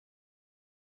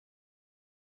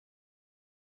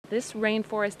This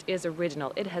rainforest is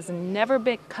original. It has never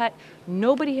been cut.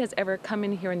 Nobody has ever come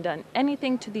in here and done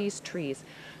anything to these trees.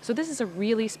 So this is a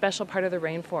really special part of the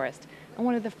rainforest. And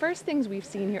one of the first things we've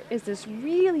seen here is this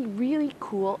really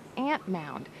cool ant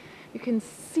mound. You can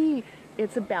see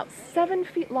it's about 7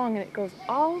 feet long and it goes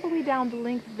all the way down the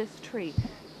length of this tree.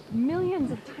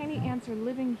 Millions of tiny ants are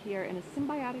living here in a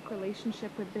symbiotic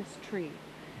relationship with this tree.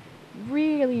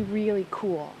 Really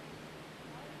cool.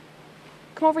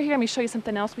 Come over here, let me show you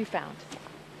something else we found.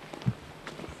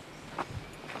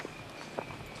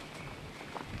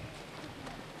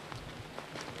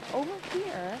 Over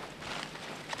here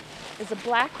is a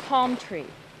black palm tree.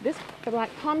 This black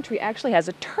palm tree actually has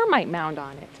a termite mound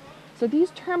on it. So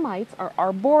these termites are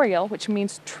arboreal, which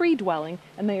means tree dwelling,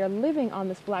 and they are living on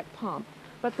this black palm.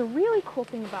 But the really cool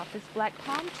thing about this black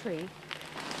palm tree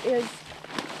is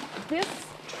this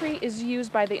tree is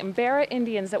used by the Embera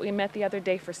Indians that we met the other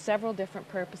day for several different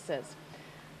purposes.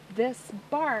 This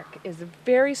bark is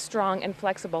very strong and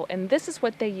flexible, and this is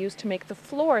what they use to make the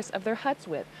floors of their huts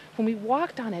with. When we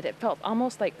walked on it, it felt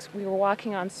almost like we were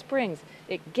walking on springs.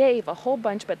 It gave a whole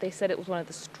bunch, but they said it was one of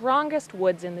the strongest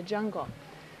woods in the jungle.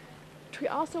 The tree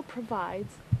also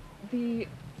provides the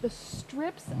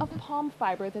strips of palm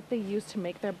fiber that they use to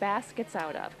make their baskets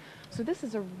out of. So this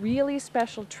is a really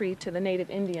special tree to the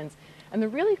native Indians. And the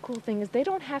really cool thing is they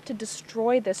don't have to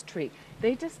destroy this tree.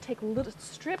 They just take little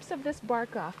strips of this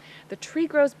bark off. The tree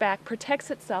grows back,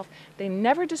 protects itself. They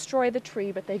never destroy the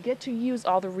tree, but they get to use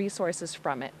all the resources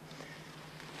from it.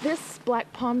 This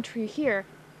black palm tree here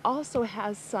also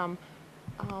has some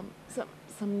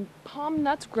palm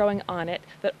nuts growing on it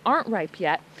that aren't ripe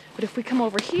yet. But if we come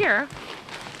over here,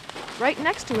 right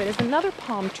next to it is another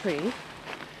palm tree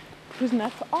whose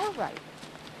nuts are ripe.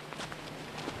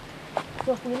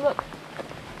 So if we look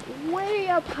way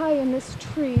up high in this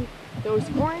tree, those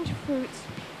orange fruits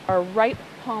are ripe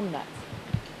palm nuts.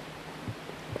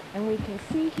 And we can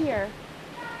see here,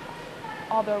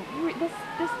 although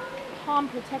this palm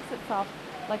protects itself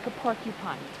like a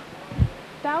porcupine.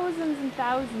 Thousands and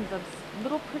thousands of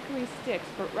little prickly sticks,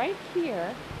 but right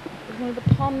here is one of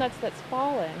the palm nuts that's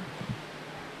fallen.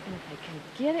 And if I can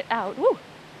get it out, woo,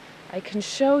 I can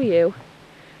show you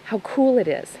how cool it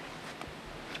is.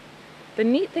 The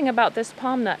neat thing about this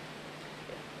palm nut,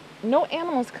 no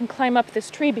animals can climb up this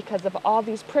tree because of all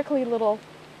these prickly little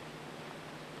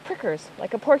prickers,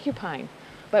 like a porcupine.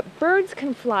 But birds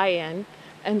can fly in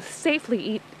and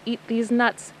safely eat these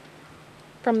nuts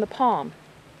from the palm.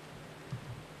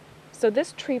 So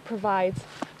this tree provides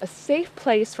a safe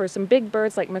place for some big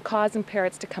birds like macaws and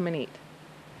parrots to come and eat.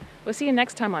 We'll see you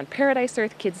next time on Paradise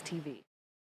Earth Kids TV.